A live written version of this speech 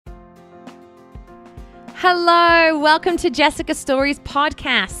Hello, welcome to Jessica Stories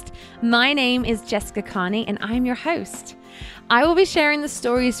podcast. My name is Jessica Carney and I'm your host. I will be sharing the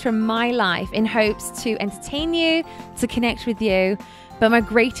stories from my life in hopes to entertain you, to connect with you, but my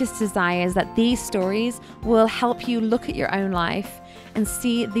greatest desire is that these stories will help you look at your own life and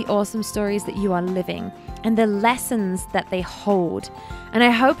see the awesome stories that you are living and the lessons that they hold. And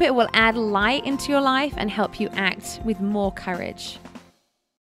I hope it will add light into your life and help you act with more courage.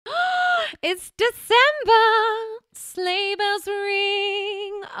 It's December, sleigh bells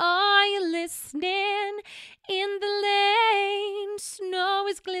ring, are you listening? In the lane, snow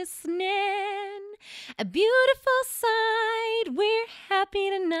is glistening, a beautiful sight, we're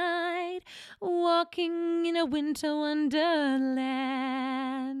happy tonight, walking in a winter wonderland.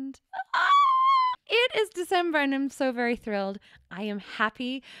 It is December and I'm so very thrilled. I am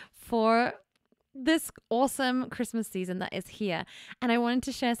happy for this awesome Christmas season that is here. And I wanted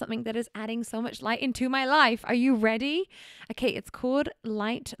to share something that is adding so much light into my life. Are you ready? Okay, it's called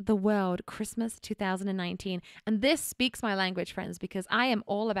Light the World Christmas 2019. And this speaks my language, friends, because I am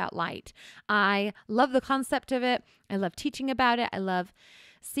all about light. I love the concept of it. I love teaching about it. I love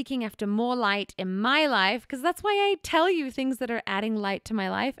seeking after more light in my life, because that's why I tell you things that are adding light to my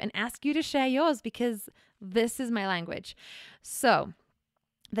life and ask you to share yours, because this is my language. So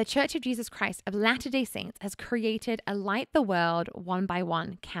the Church of Jesus Christ of Latter-day Saints has created a Light the World One by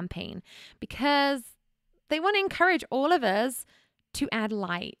One campaign because they want to encourage all of us to add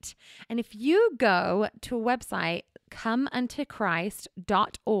light. And if you go to a website, comeunto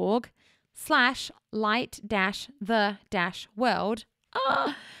Christ.org/light-the-world,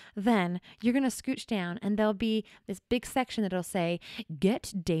 then you're going to scooch down and there'll be this big section that'll say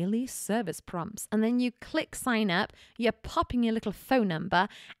get daily service prompts. And then you click sign up, you're popping your little phone number,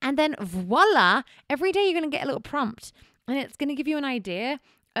 and then voila, every day you're going to get a little prompt. And it's going to give you an idea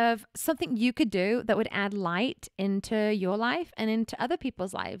of something you could do that would add light into your life and into other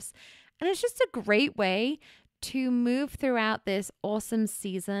people's lives. And it's just a great way to move throughout this awesome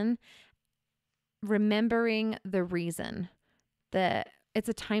season, remembering the reason that it's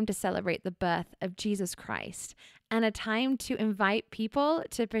a time to celebrate the birth of Jesus Christ and a time to invite people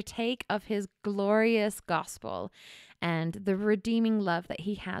to partake of his glorious gospel and the redeeming love that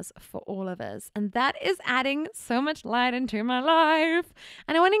he has for all of us. And that is adding so much light into my life.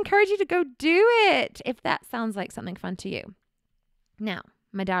 And I want to encourage you to go do it if that sounds like something fun to you. Now,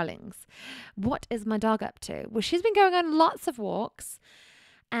 my darlings, what is my dog up to? Well, she's been going on lots of walks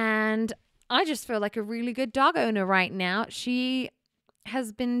and I just feel like a really good dog owner right now. She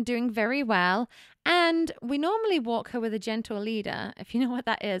has been doing very well. And we normally walk her with a gentle leader. If you know what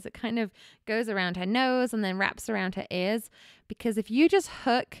that is, it kind of goes around her nose and then wraps around her ears. Because if you just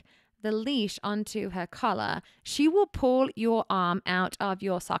hook the leash onto her collar, she will pull your arm out of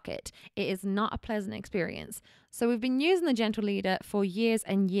your socket. It is not a pleasant experience. So we've been using the gentle leader for years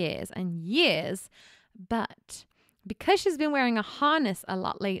and years and years. But because she's been wearing a harness a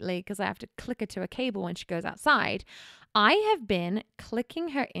lot lately, because I have to click her to a cable when she goes outside, I have been clicking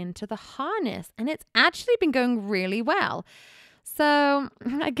her into the harness and it's actually been going really well. So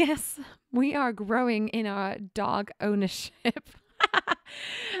I guess we are growing in our dog ownership.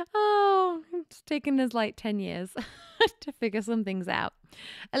 It's taken us like 10 years to figure some things out.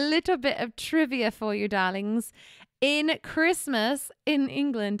 A little bit of trivia for you, darlings. At Christmas is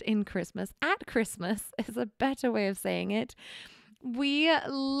a better way of saying it. We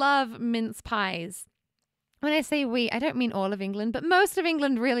love mince pies. When I say we, I don't mean all of England, but most of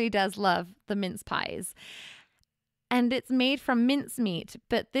England really does love the mince pies. And it's made from mincemeat,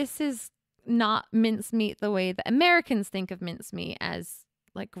 but this is not mincemeat the way that Americans think of mincemeat as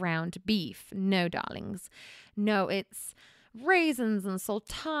like ground beef. No, darlings. No, it's raisins and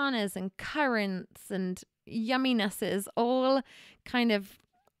sultanas and currants and yumminesses, all kind of,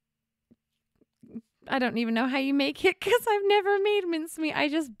 I don't even know how you make it because I've never made mincemeat. I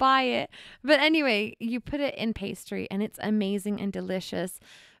just buy it. But anyway, you put it in pastry and it's amazing and delicious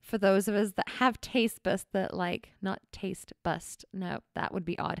for those of us that have taste buds that like, not taste bust. No, that would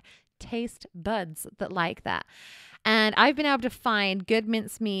be odd. Taste buds that like that. And I've been able to find good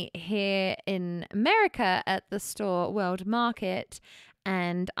mincemeat here in America at the store World Market.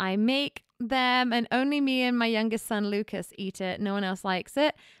 And I make them and only me and my youngest son, Lucas, eat it. No one else likes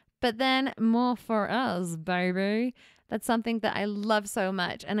it. But then more for us, baby. That's something that I love so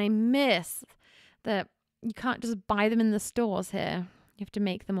much. And I miss that you can't just buy them in the stores here. You have to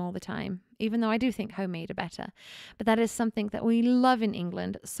make them all the time, even though I do think homemade are better. But that is something that we love in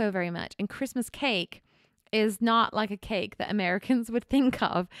England so very much. And Christmas cake is not like a cake that Americans would think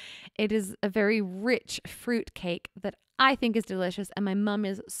of. It is a very rich fruit cake that I think is delicious. And my mum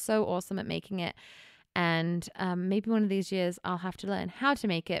is so awesome at making it. And maybe one of these years I'll have to learn how to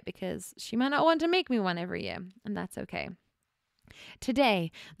make it because she might not want to make me one every year. And that's okay.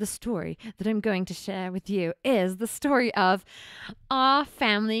 Today, the story that I'm going to share with you is the story of our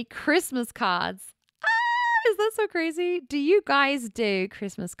family Christmas cards. Is that so crazy? Do you guys do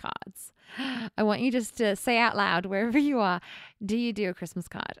Christmas cards? I want you just to say out loud, wherever you are, do you do a Christmas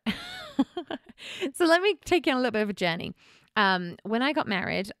card? So let me take you on a little bit of a journey. When I got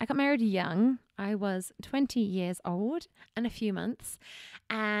married young. I was 20 years old and a few months.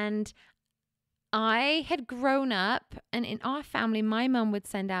 And I had grown up, and in our family, my mum would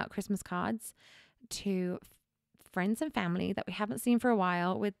send out Christmas cards to friends and family that we haven't seen for a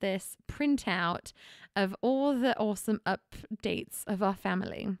while with this printout of all the awesome updates of our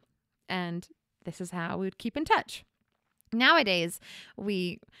family. And this is how we would keep in touch. Nowadays,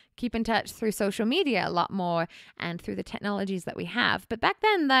 we keep in touch through social media a lot more and through the technologies that we have. But back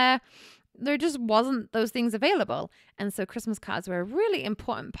then, there just wasn't those things available. And so Christmas cards were a really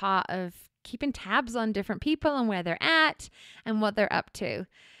important part of keeping tabs on different people and where they're at and what they're up to.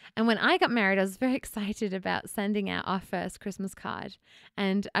 And when I got married, I was very excited about sending out our first Christmas card.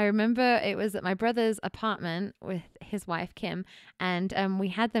 And I remember it was at my brother's apartment with his wife, Kim, and we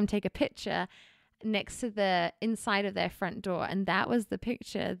had them take a picture next to the inside of their front door. And that was the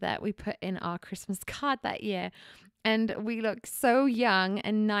picture that we put in our Christmas card that year. And we looked so young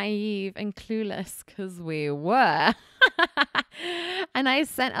and naive and clueless because we were. And I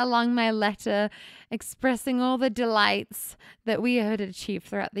sent along my letter expressing all the delights that we had achieved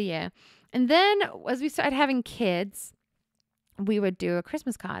throughout the year. And then as we started having kids, we would do a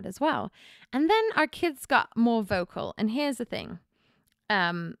Christmas card as well. And then our kids got more vocal. And here's the thing.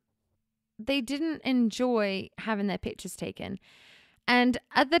 They didn't enjoy having their pictures taken. And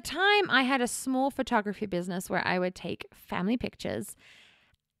at the time, I had a small photography business where I would take family pictures.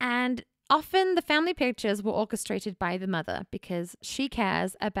 And often the family pictures were orchestrated by the mother because she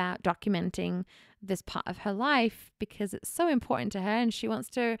cares about documenting this part of her life because it's so important to her and she wants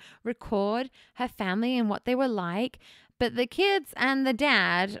to record her family and what they were like. But the kids and the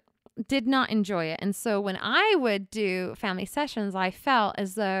dad did not enjoy it. And so when I would do family sessions, I felt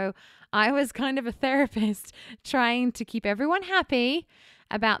as though I was kind of a therapist trying to keep everyone happy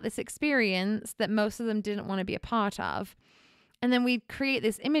about this experience that most of them didn't want to be a part of. And then we'd create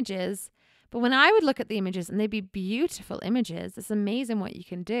these images. But when I would look at the images, and they'd be beautiful images, it's amazing what you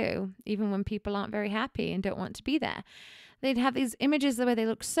can do, even when people aren't very happy and don't want to be there. They'd have these images where they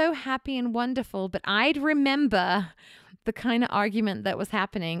look so happy and wonderful, but I'd remember the kind of argument that was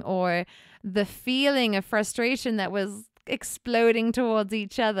happening or the feeling of frustration that was exploding towards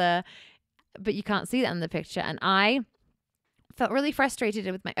each other, but you can't see that in the picture. And I felt really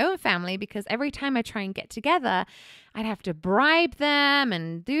frustrated with my own family because every time I try and get together, I'd have to bribe them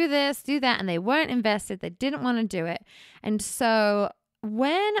and do this, do that. And they weren't invested. They didn't want to do it. And so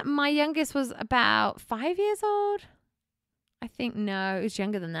when my youngest was about 5 years old, I think, no, it was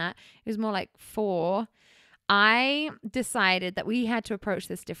younger than that. It was more like 4. I decided that we had to approach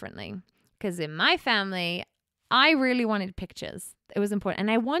this differently because in my family, I really wanted pictures. It was important. And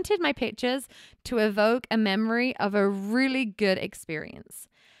I wanted my pictures to evoke a memory of a really good experience.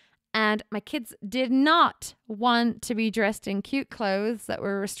 And my kids did not want to be dressed in cute clothes that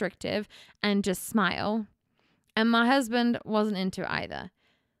were restrictive and just smile. And my husband wasn't into it either.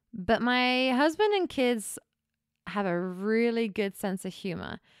 But my husband and kids have a really good sense of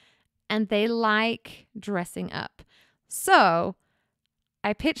humor. And they like dressing up. So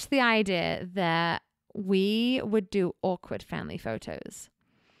I pitched the idea that we would do awkward family photos.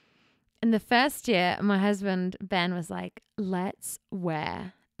 And the first year, my husband, Ben, was like, let's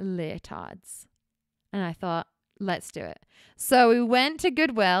wear leotards. And I thought, let's do it. So we went to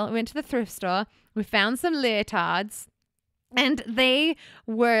Goodwill, we went to the thrift store, we found some leotards. And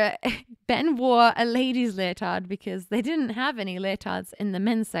Ben wore a ladies' leotard because they didn't have any leotards in the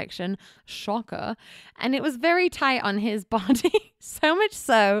men's section. Shocker. And it was very tight on his body. So much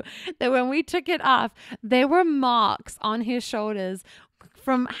so that when we took it off, there were marks on his shoulders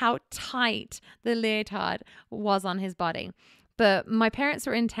from how tight the leotard was on his body. But my parents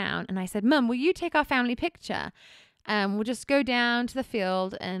were in town and I said, Mum, will you take our family picture? We'll just go down to the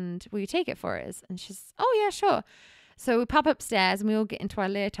field and will you take it for us? And she's, oh yeah, sure. So we pop upstairs and we all get into our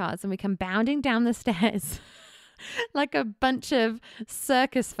leotards and we come bounding down the stairs like a bunch of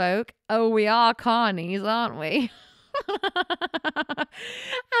circus folk. Oh, we are carnies, aren't we? And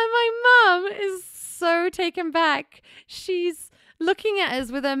my mum is so taken back. She's looking at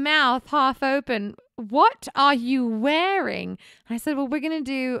us with her mouth half open what are you wearing? And I said, well, we're going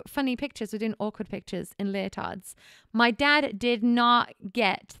to do funny pictures. We're doing awkward pictures in leotards. My dad did not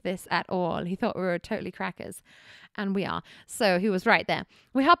get this at all. He thought we were totally crackers. And we are. So he was right there.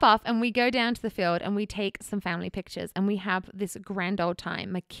 We hop off and we go down to the field and we take some family pictures and we have this grand old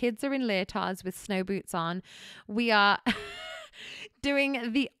time. My kids are in leotards with snow boots on. We are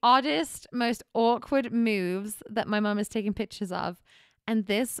doing the oddest, most awkward moves that my mom is taking pictures of. And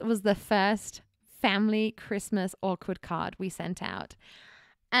this was the first family Christmas awkward card we sent out.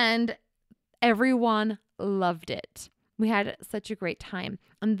 And everyone loved it. We had such a great time.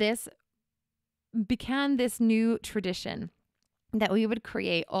 And this began this new tradition that we would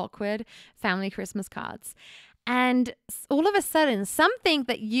create awkward family Christmas cards. And all of a sudden, something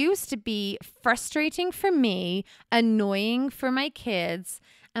that used to be frustrating for me, annoying for my kids,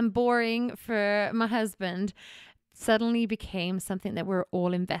 and boring for my husband suddenly became something that we're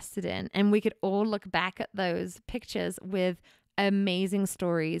all invested in. And we could all look back at those pictures with amazing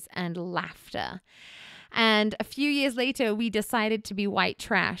stories and laughter. And a few years later, we decided to be white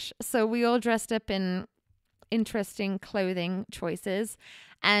trash. So we all dressed up in interesting clothing choices.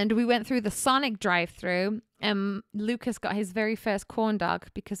 And we went through the Sonic drive-thru. Lucas got his very first corn dog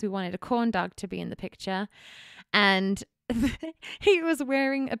because we wanted a corn dog to be in the picture. And he was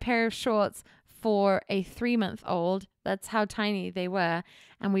wearing a pair of shorts for a 3-month-old. That's how tiny they were.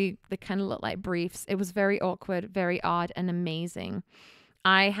 And they kind of looked like briefs. It was very awkward, very odd, and amazing.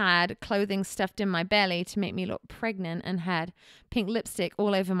 I had clothing stuffed in my belly to make me look pregnant and had pink lipstick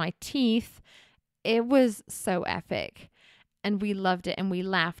all over my teeth. It was so epic. And we loved it and we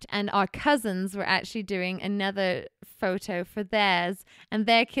laughed. And our cousins were actually doing another photo for theirs. And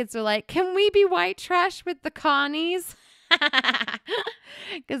their kids were like, can we be white trash with the carnies?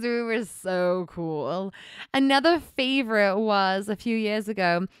 Because we were so cool. Another favorite was a few years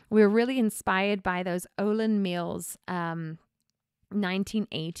ago. We were really inspired by those Olan Mills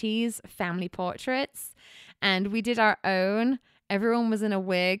 1980s family portraits, and we did our own. Everyone was in a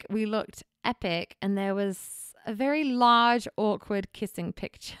wig. We looked epic, and there was a very large, awkward kissing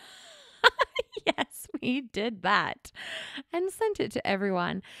picture. Yes, we did that and sent it to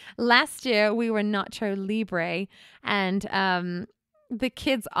everyone. Last year, we were Nacho Libre, and the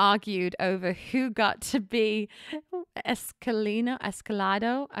kids argued over who got to be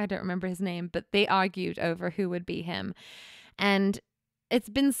Escalado. I don't remember his name, but they argued over who would be him. And it's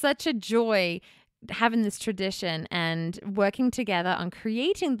been such a joy having this tradition and working together on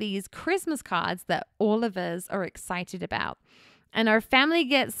creating these Christmas cards that all of us are excited about. And our family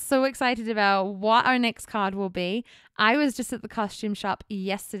gets so excited about what our next card will be. I was just at the costume shop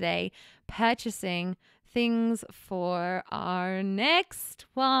yesterday purchasing things for our next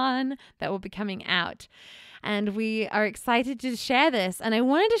one that will be coming out. And we are excited to share this. And I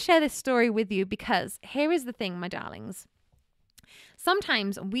wanted to share this story with you because here is the thing, my darlings.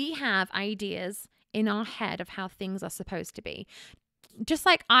 Sometimes we have ideas in our head of how things are supposed to be. Just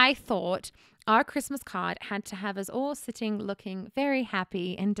like I thought our Christmas card had to have us all sitting looking very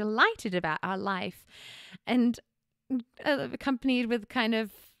happy and delighted about our life, and accompanied with kind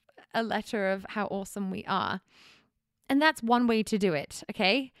of a letter of how awesome we are. And that's one way to do it,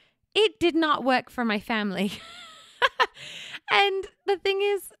 okay? It did not work for my family. And the thing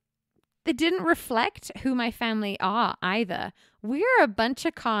is, it didn't reflect who my family are either. We're a bunch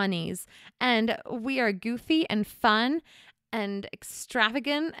of carnies, and we are goofy and fun and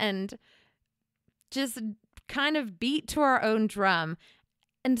extravagant and just kind of beat to our own drum.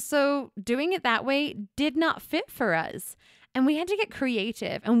 And so doing it that way did not fit for us. And we had to get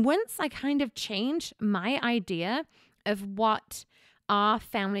creative. And once I kind of changed my idea of what our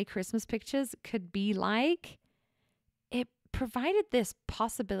family Christmas pictures could be like, it provided this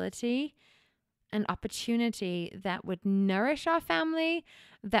possibility and opportunity that would nourish our family,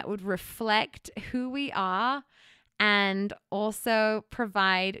 that would reflect who we are, and also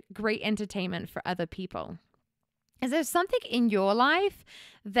provide great entertainment for other people. Is there something in your life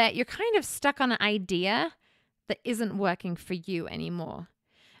that you're kind of stuck on an idea that isn't working for you anymore?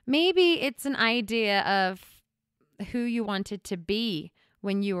 Maybe it's an idea of who you wanted to be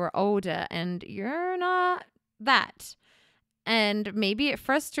when you were older and you're not that. And maybe it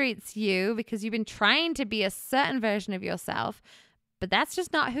frustrates you because you've been trying to be a certain version of yourself, but that's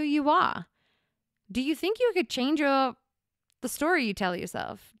just not who you are. Do you think you could change the story you tell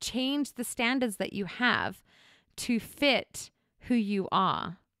yourself, change the standards that you have to fit who you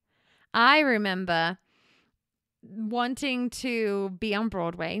are? I remember wanting to be on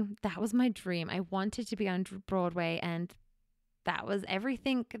Broadway. That was my dream. I wanted to be on Broadway, and that was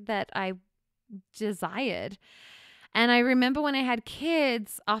everything that I desired. And I remember when I had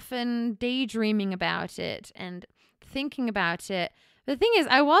kids, often daydreaming about it and thinking about it. The thing is,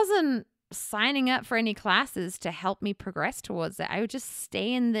 I wasn't signing up for any classes to help me progress towards it. I would just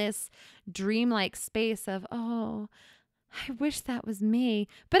stay in this dreamlike space of, oh, I wish that was me.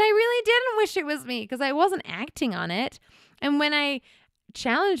 But I really didn't wish it was me because I wasn't acting on it. And when I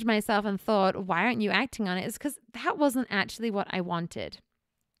challenged myself and thought, why aren't you acting on it? It's because that wasn't actually what I wanted.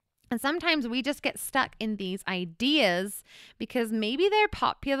 And sometimes we just get stuck in these ideas because maybe they're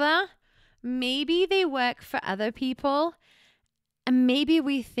popular, maybe they work for other people, and maybe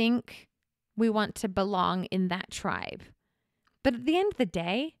we think we want to belong in that tribe. But at the end of the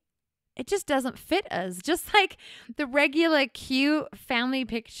day, it just doesn't fit us. Just like the regular cute family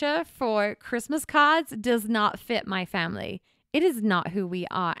picture for Christmas cards does not fit my family. It is not who we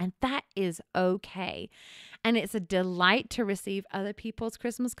are, and that is okay. And it's a delight to receive other people's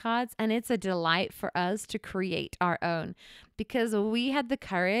Christmas cards, and it's a delight for us to create our own because we had the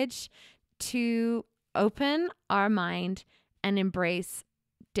courage to open our mind and embrace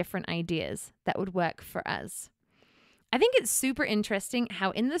different ideas that would work for us. I think it's super interesting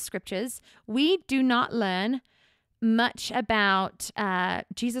how in the scriptures, we do not learn much about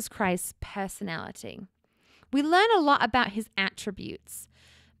Jesus Christ's personality. We learn a lot about his attributes,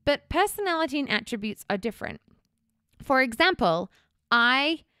 but personality and attributes are different. For example,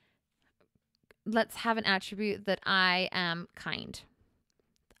 let's have an attribute that I am kind.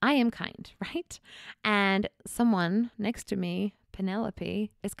 I am kind, right? And someone next to me,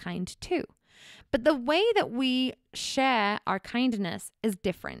 Penelope, is kind too. But the way that we share our kindness is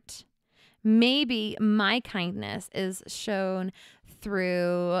different. Maybe my kindness is shown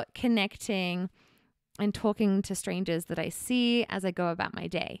through connecting and talking to strangers that I see as I go about my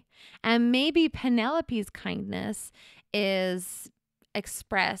day. And maybe Penelope's kindness is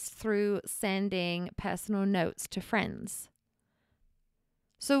expressed through sending personal notes to friends.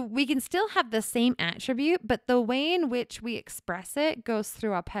 So we can still have the same attribute, but the way in which we express it goes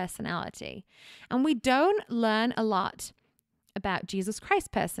through our personality. And we don't learn a lot about Jesus Christ's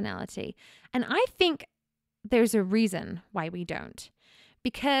personality. And I think there's a reason why we don't.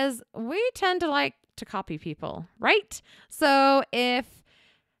 Because we tend to like to copy people, right? So if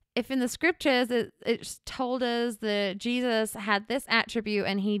in the scriptures it told us that Jesus had this attribute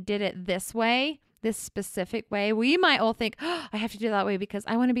and he did it this way, this specific way, we might all think, oh, I have to do it that way because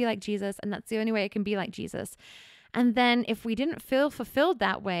I want to be like Jesus and that's the only way I can be like Jesus. And then if we didn't feel fulfilled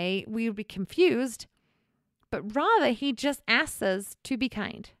that way, we would be confused. But rather, he just asks us to be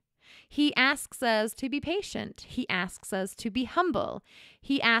kind. He asks us to be patient. He asks us to be humble.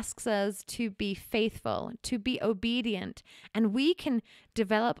 He asks us to be faithful, to be obedient. And we can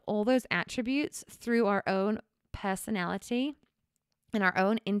develop all those attributes through our own personality and our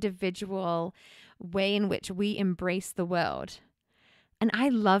own individual way in which we embrace the world. And I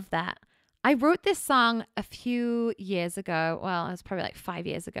love that. I wrote this song a few years ago. Well, it was probably like 5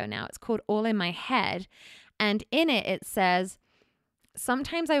 years ago now. It's called All in My Head. And in it, it says,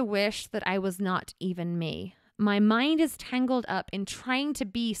 sometimes I wish that I was not even me. My mind is tangled up in trying to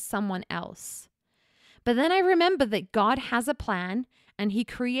be someone else. But then I remember that God has a plan and he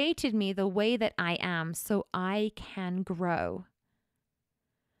created me the way that I am so I can grow.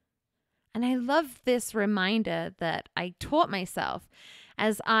 And I love this reminder that I taught myself.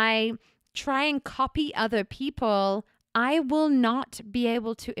 As I try and copy other people, I will not be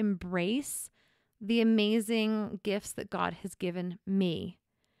able to embrace the amazing gifts that God has given me.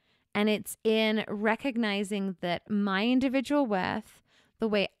 And it's in recognizing that my individual worth, the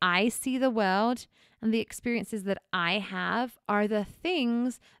way I see the world, and the experiences that I have are the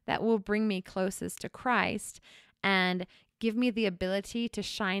things that will bring me closest to Christ and give me the ability to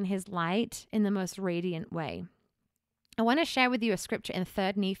shine his light in the most radiant way. I want to share with you a scripture in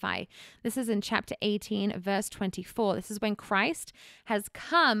 3 Nephi. This is in chapter 18, verse 24. This is when Christ has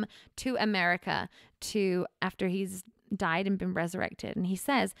come to America after he's died and been resurrected. And he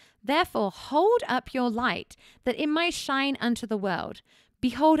says, therefore, hold up your light, that it might shine unto the world.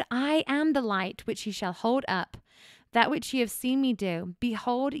 Behold, I am the light which ye shall hold up. That which ye have seen me do,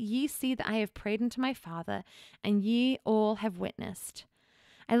 behold, ye see that I have prayed unto my Father, and ye all have witnessed.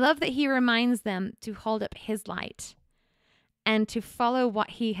 I love that he reminds them to hold up his light and to follow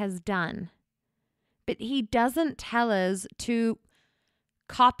what he has done. But he doesn't tell us to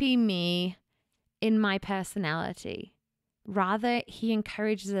copy me in my personality. Rather, he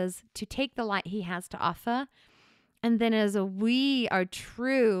encourages us to take the light he has to offer. And then as we are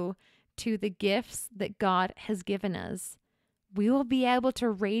true to the gifts that God has given us, we will be able to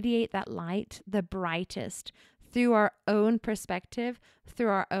radiate that light the brightest through our own perspective, through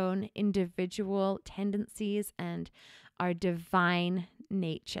our own individual tendencies and our divine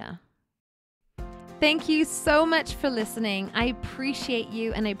nature. Thank you so much for listening. I appreciate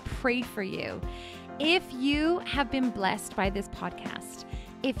you and I pray for you. If you have been blessed by this podcast,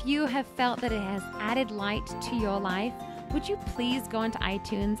 if you have felt that it has added light to your life, would you please go into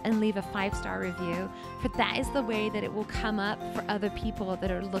iTunes and leave a 5-star review? For that is the way that it will come up for other people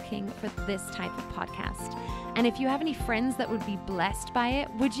that are looking for this type of podcast. And if you have any friends that would be blessed by it,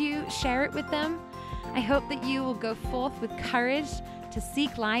 would you share it with them? I hope that you will go forth with courage to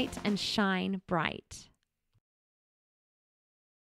seek light and shine bright.